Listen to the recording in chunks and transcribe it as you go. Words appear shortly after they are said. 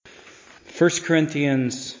1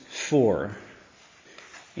 Corinthians 4.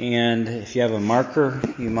 And if you have a marker,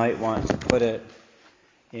 you might want to put it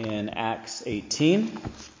in Acts 18,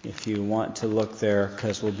 if you want to look there,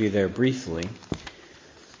 because we'll be there briefly.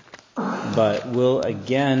 But we'll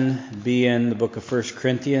again be in the book of 1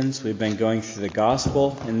 Corinthians. We've been going through the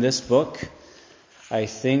gospel in this book. I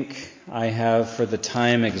think I have, for the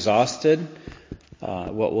time, exhausted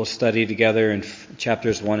what we'll study together in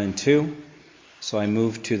chapters 1 and 2. So I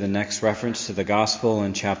move to the next reference to the gospel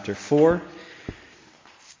in chapter 4.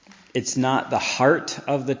 It's not the heart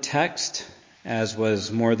of the text, as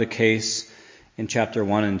was more the case in chapter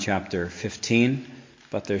 1 and chapter 15,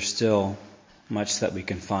 but there's still much that we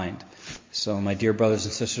can find. So, my dear brothers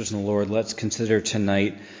and sisters in the Lord, let's consider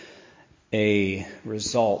tonight a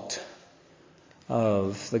result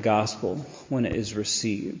of the gospel when it is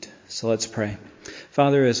received. So let's pray.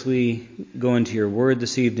 Father, as we go into your word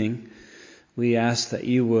this evening, we ask that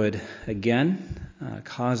you would again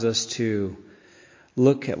cause us to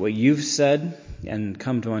look at what you've said and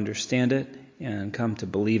come to understand it and come to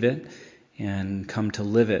believe it and come to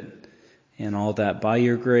live it, and all that by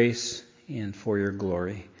your grace and for your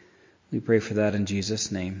glory. We pray for that in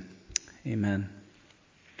Jesus' name. Amen.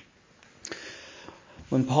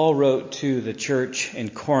 When Paul wrote to the church in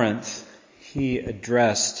Corinth, he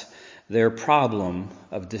addressed their problem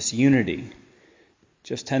of disunity.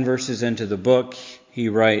 Just 10 verses into the book, he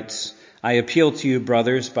writes, "I appeal to you,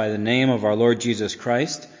 brothers, by the name of our Lord Jesus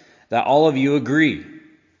Christ, that all of you agree,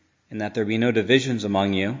 and that there be no divisions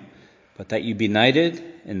among you, but that you be united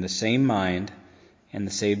in the same mind and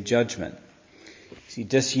the same judgment." See,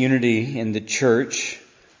 disunity in the church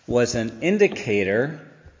was an indicator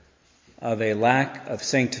of a lack of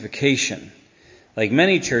sanctification. Like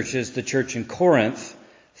many churches, the church in Corinth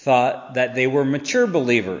thought that they were mature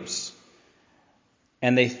believers.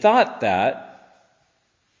 And they thought that,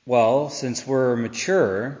 well, since we're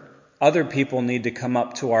mature, other people need to come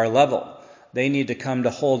up to our level. They need to come to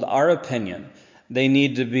hold our opinion. They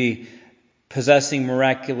need to be possessing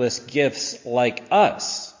miraculous gifts like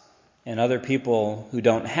us. And other people who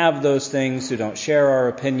don't have those things, who don't share our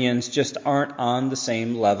opinions, just aren't on the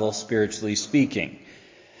same level, spiritually speaking.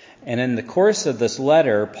 And in the course of this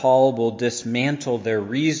letter, Paul will dismantle their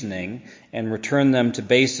reasoning and return them to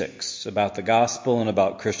basics about the gospel and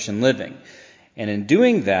about Christian living. And in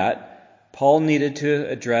doing that, Paul needed to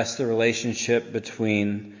address the relationship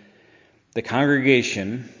between the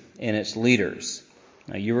congregation and its leaders.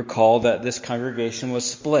 Now, you recall that this congregation was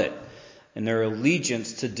split in their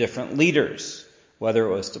allegiance to different leaders, whether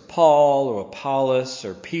it was to Paul or Apollos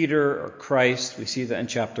or Peter or Christ. We see that in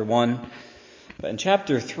chapter 1. But in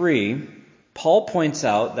chapter 3, Paul points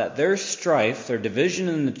out that their strife, their division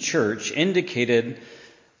in the church, indicated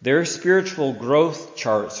their spiritual growth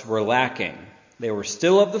charts were lacking. They were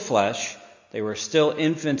still of the flesh. They were still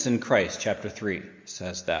infants in Christ. Chapter 3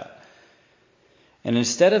 says that. And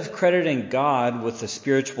instead of crediting God with the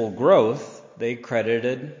spiritual growth, they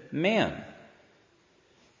credited man.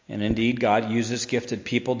 And indeed, God uses gifted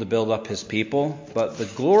people to build up his people, but the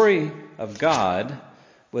glory of God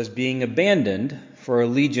was being abandoned for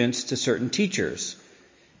allegiance to certain teachers.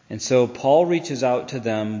 And so Paul reaches out to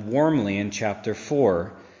them warmly in chapter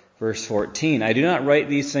 4, verse 14. "I do not write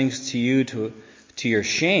these things to you to your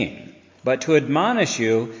shame, but to admonish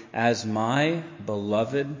you as my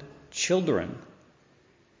beloved children."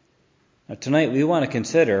 Now, tonight we want to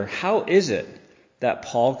consider, how is it that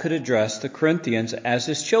Paul could address the Corinthians as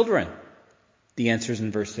his children? The answer is in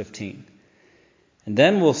verse 15. And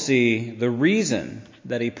then we'll see the reason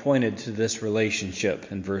that he pointed to this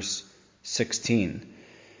relationship in verse 16.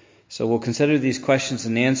 So we'll consider these questions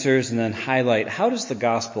and answers and then highlight, how does the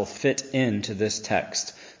gospel fit into this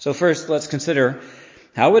text? So first, let's consider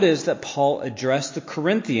how it is that Paul addressed the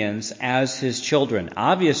Corinthians as his children.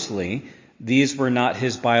 Obviously, these were not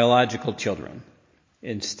his biological children.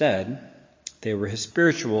 Instead, they were his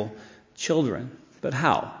spiritual children. But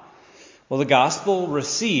how? Well, the gospel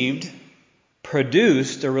received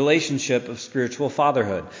produced a relationship of spiritual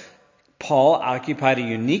fatherhood. Paul occupied a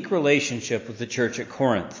unique relationship with the church at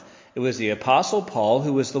Corinth. It was the Apostle Paul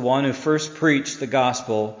who was the one who first preached the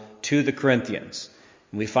gospel to the Corinthians.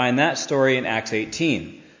 And we find that story in Acts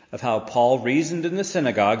 18, of how Paul reasoned in the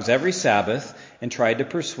synagogues every Sabbath and tried to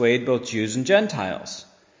persuade both Jews and Gentiles.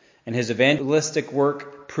 And his evangelistic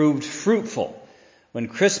work proved fruitful when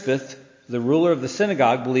Crispus, the ruler of the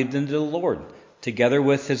synagogue, believed in the Lord, together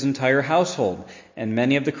with his entire household. And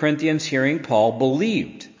many of the Corinthians, hearing Paul,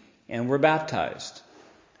 believed and were baptized.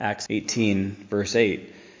 Acts 18, verse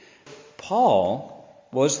 8. Paul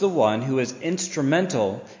was the one who was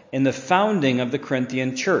instrumental in the founding of the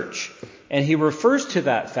Corinthian church. And he refers to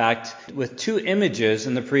that fact with two images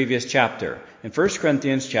in the previous chapter, in 1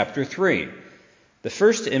 Corinthians chapter 3. The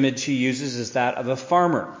first image he uses is that of a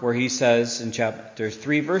farmer, where he says in chapter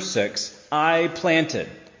 3, verse 6, I planted,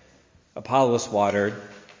 Apollos watered,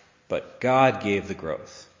 but God gave the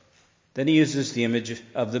growth. Then he uses the image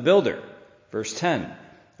of the builder, verse 10.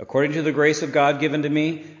 According to the grace of God given to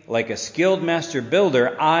me, like a skilled master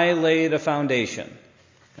builder, I laid a foundation,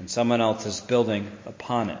 and someone else is building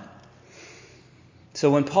upon it. So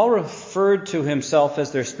when Paul referred to himself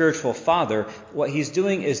as their spiritual father, what he's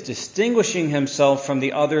doing is distinguishing himself from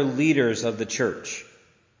the other leaders of the church.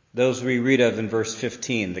 Those we read of in verse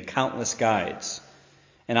 15, the countless guides.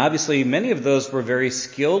 And obviously many of those were very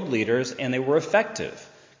skilled leaders, and they were effective.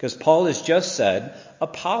 Because Paul has just said,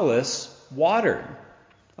 Apollos watered.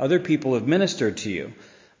 Other people have ministered to you.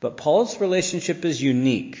 But Paul's relationship is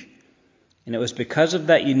unique. And it was because of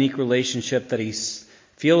that unique relationship that he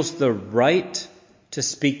feels the right to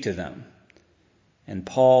speak to them. And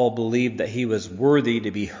Paul believed that he was worthy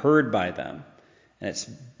to be heard by them. And it's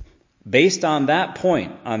based on that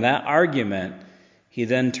point, on that argument, he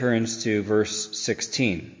then turns to verse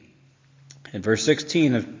 16. In verse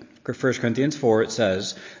 16 of 1 Corinthians 4, it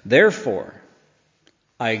says, Therefore,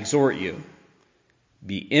 I exhort you,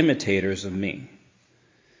 be imitators of me.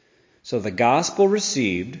 So the gospel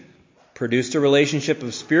received produced a relationship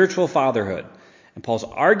of spiritual fatherhood. And Paul's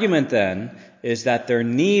argument then is that there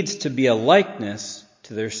needs to be a likeness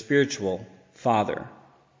to their spiritual father.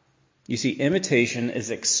 You see, imitation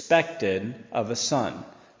is expected of a son.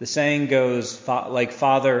 The saying goes, like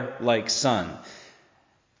father, like son.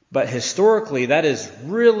 But historically, that is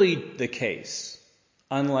really the case,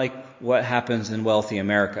 unlike what happens in wealthy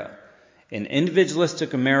America. In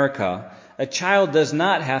individualistic America, a child does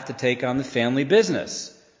not have to take on the family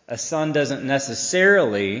business. A son doesn't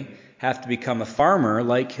necessarily have to become a farmer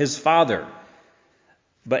like his father.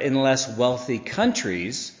 But in less wealthy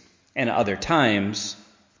countries, and other times,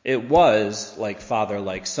 it was like father,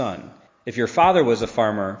 like son. If your father was a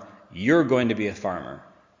farmer, you're going to be a farmer.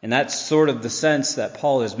 And that's sort of the sense that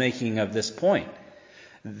Paul is making of this point.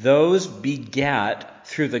 Those begat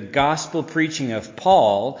through the gospel preaching of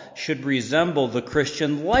Paul should resemble the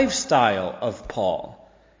Christian lifestyle of Paul.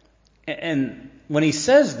 And when he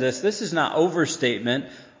says this is not overstatement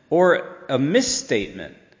or a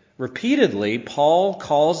misstatement. Repeatedly, Paul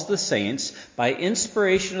calls the saints, by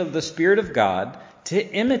inspiration of the Spirit of God, to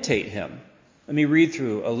imitate him. Let me read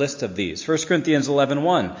through a list of these. 1 Corinthians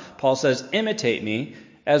 11:1, Paul says, imitate me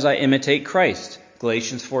as I imitate Christ.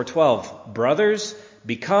 Galatians 4:12, brothers,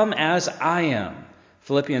 become as I am.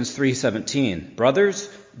 Philippians 3:17, brothers,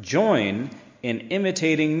 join in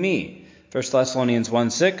imitating me. 1 Thessalonians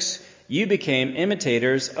 1:6, you became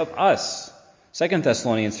imitators of us. 2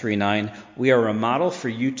 Thessalonians 3:9, we are a model for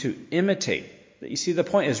you to imitate. You see, the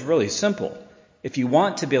point is really simple. If you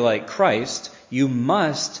want to be like Christ, you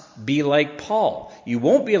must be like Paul. You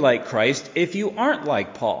won't be like Christ if you aren't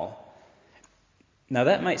like Paul. Now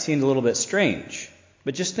that might seem a little bit strange,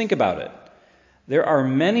 but just think about it. There are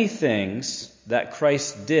many things that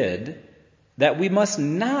Christ did that we must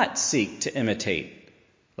not seek to imitate,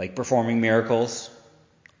 like performing miracles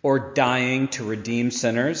or dying to redeem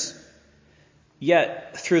sinners.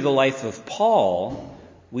 Yet, through the life of Paul,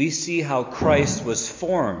 we see how Christ was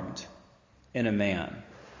formed in a man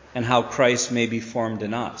and how Christ may be formed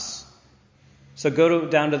in us. So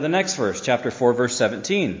down to the next verse, chapter 4, verse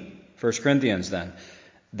 17, 1 Corinthians then.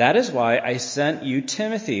 That is why I sent you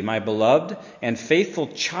Timothy, my beloved and faithful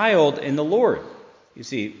child in the Lord. You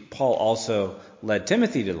see, Paul also led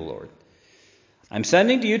Timothy to the Lord. I'm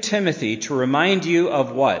sending to you Timothy to remind you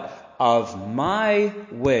of what? Of my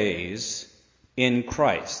ways in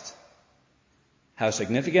Christ. How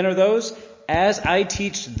significant are those? As I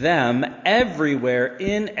teach them everywhere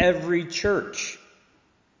in every church.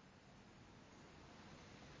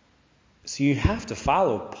 So you have to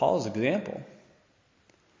follow Paul's example.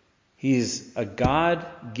 He's a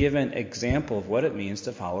God-given example of what it means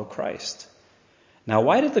to follow Christ. Now,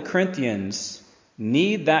 why did the Corinthians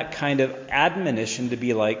need that kind of admonition to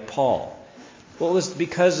be like Paul? Well, it was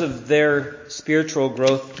because of their spiritual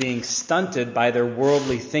growth being stunted by their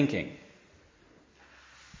worldly thinking.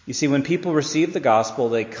 You see, when people receive the gospel,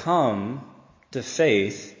 they come to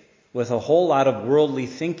faith with a whole lot of worldly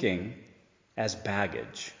thinking as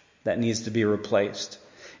baggage that needs to be replaced.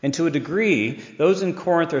 And to a degree, those in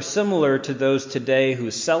Corinth are similar to those today who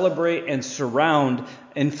celebrate and surround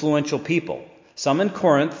influential people. Some in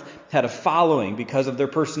Corinth had a following because of their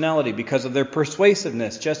personality, because of their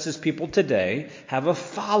persuasiveness, just as people today have a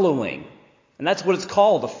following. And that's what it's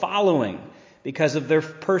called, a following, because of their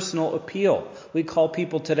personal appeal. We call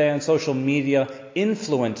people today on social media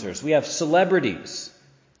influencers. We have celebrities.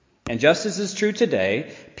 And just as is true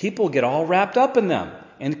today, people get all wrapped up in them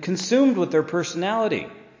and consumed with their personality.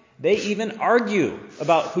 They even argue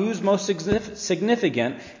about who's most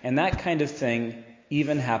significant, and that kind of thing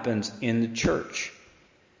even happens in the church.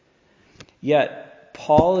 Yet,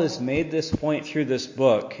 Paul has made this point through this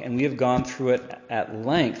book, and we have gone through it at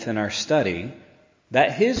length in our study,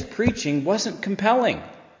 that his preaching wasn't compelling.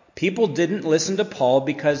 People didn't listen to Paul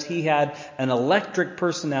because he had an electric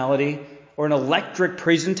personality or an electric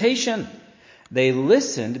presentation. They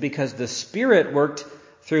listened because the Spirit worked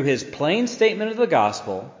through his plain statement of the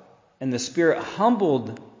gospel, and the Spirit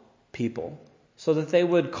humbled people so that they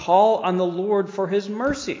would call on the Lord for his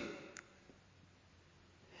mercy.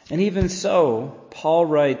 And even so, Paul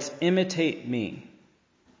writes, imitate me.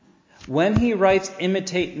 When he writes,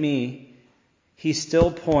 imitate me, he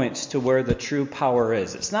still points to where the true power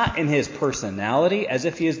is. It's not in his personality, as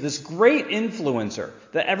if he is this great influencer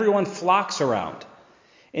that everyone flocks around.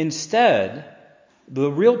 Instead,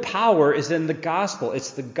 the real power is in the gospel.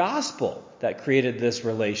 It's the gospel that created this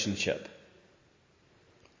relationship.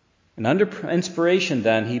 And under inspiration,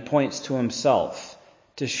 then, he points to himself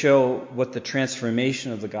to show what the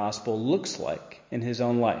transformation of the gospel looks like in his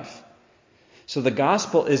own life. So the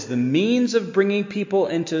gospel is the means of bringing people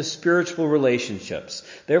into spiritual relationships.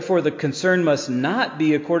 Therefore, the concern must not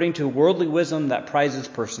be according to worldly wisdom that prizes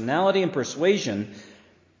personality and persuasion.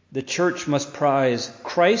 The church must prize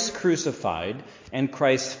Christ crucified and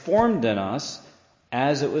Christ formed in us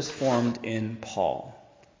as it was formed in Paul.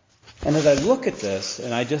 And as I look at this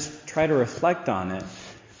and I just try to reflect on it,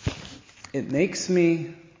 it makes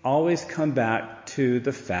me always come back to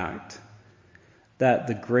the fact that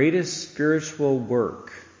the greatest spiritual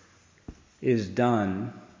work is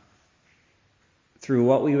done through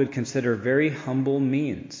what we would consider very humble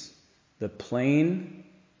means, the plain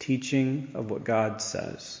teaching of what God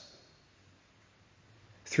says.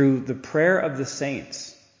 Through the prayer of the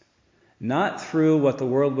saints, not through what the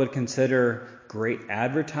world would consider great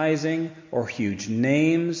advertising or huge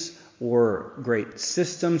names or great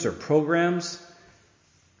systems or programs.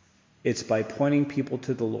 It's by pointing people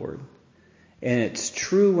to the Lord. And it's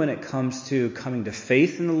true when it comes to coming to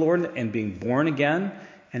faith in the Lord and being born again.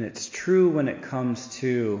 And it's true when it comes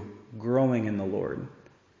to growing in the Lord.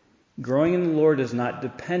 Growing in the Lord is not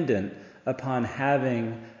dependent upon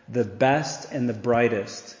having the best and the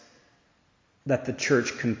brightest that the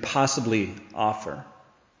church can possibly offer.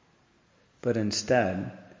 But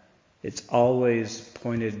instead, it's always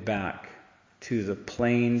pointed back to the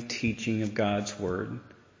plain teaching of God's Word,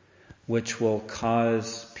 which will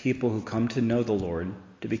cause people who come to know the Lord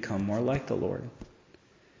to become more like the Lord.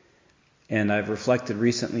 And I've reflected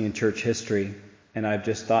recently in church history, and I've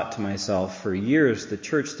just thought to myself, for years, the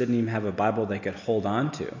church didn't even have a Bible they could hold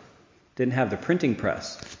on to. Didn't have the printing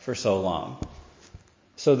press for so long.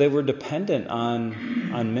 So they were dependent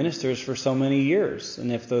on ministers for so many years,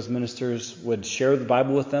 and if those ministers would share the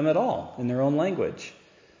Bible with them at all in their own language.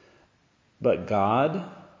 But God,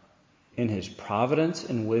 in his providence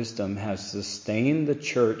and wisdom, has sustained the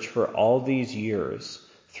church for all these years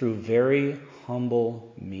through very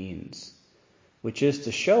humble means, which is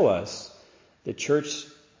to show us the church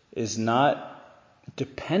is not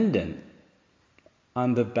dependent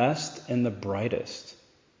on the best and the brightest.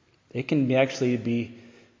 It can actually be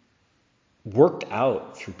worked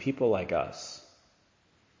out through people like us.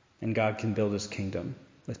 And God can build his kingdom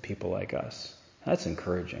with people like us. That's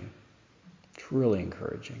encouraging. It's really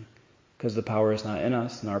encouraging. Because the power is not in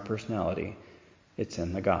us, in our personality. It's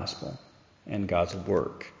in the gospel and God's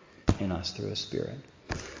work in us through his Spirit.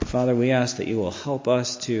 Father, we ask that you will help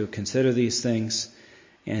us to consider these things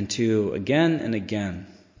and to, again and again,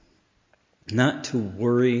 not to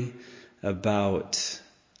worry about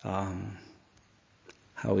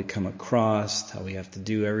how we come across, how we have to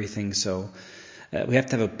do everything. So we have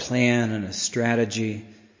to have a plan and a strategy.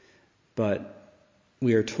 But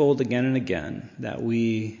we are told again and again that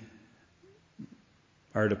we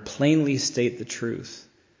are to plainly state the truth,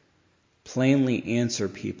 plainly answer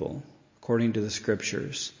people according to the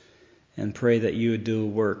Scriptures, and pray that you would do a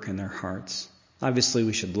work in their hearts. Obviously,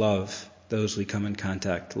 we should love those we come in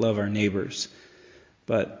contact, love our neighbors,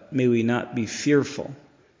 but may we not be fearful,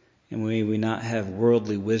 and may we not have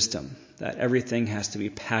worldly wisdom, that everything has to be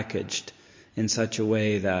packaged in such a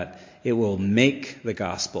way that it will make the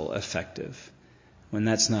gospel effective, when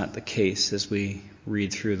that's not the case as we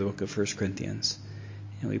read through the book of 1 Corinthians.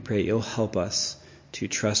 And we pray you'll help us to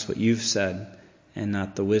trust what you've said and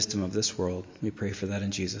not the wisdom of this world. We pray for that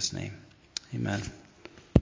in Jesus' name. Amen.